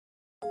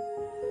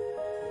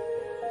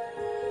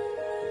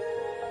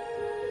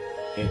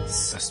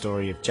It's a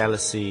story of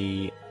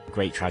jealousy,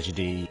 great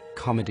tragedy,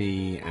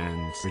 comedy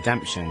and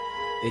redemption.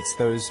 It's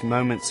those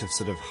moments of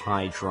sort of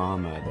high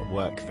drama that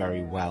work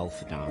very well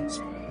for dance.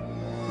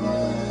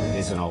 It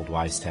is an old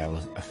wives' tale,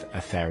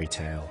 a fairy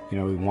tale. You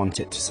know, we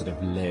want it to sort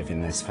of live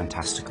in this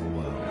fantastical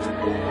world.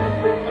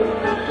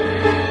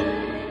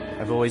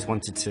 I've always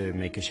wanted to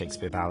make a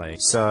Shakespeare ballet,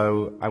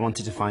 so I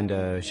wanted to find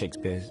a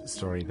Shakespeare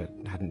story that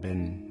hadn't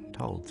been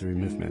told through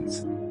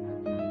movements.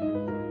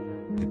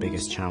 The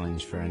biggest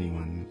challenge for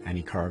anyone,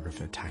 any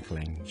choreographer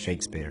tackling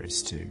Shakespeare,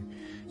 is to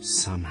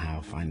somehow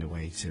find a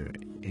way to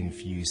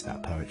infuse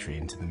that poetry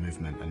into the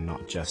movement and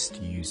not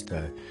just use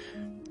the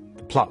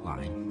plot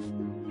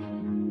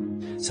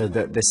line. So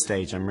at this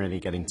stage I'm really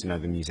getting to know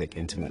the music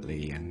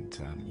intimately and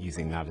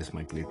using that as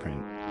my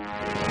blueprint.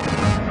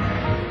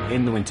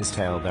 In The Winter's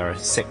Tale there are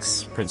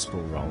 6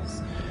 principal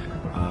roles,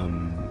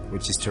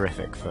 which is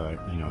terrific for,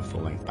 you know, a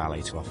full-length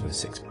ballet to offer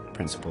 6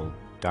 principal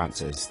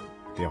dancers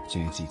the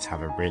opportunity to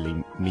have a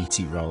really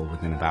meaty role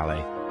within a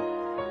ballet.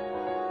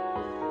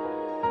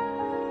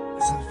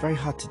 It's very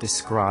hard to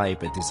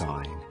describe a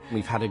design.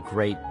 We've had a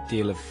great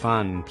deal of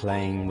fun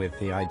playing with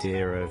the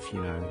idea of,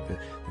 you know, the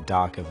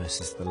darker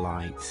versus the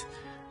light,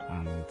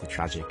 the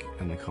tragic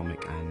and the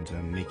comic, and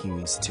making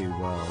these 2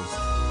 worlds.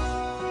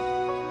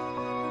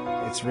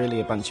 It's really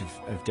a bunch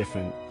of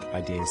different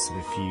ideas sort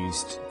of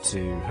fused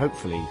to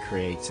hopefully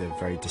create a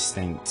very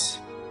distinct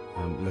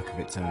look of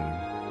its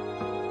own.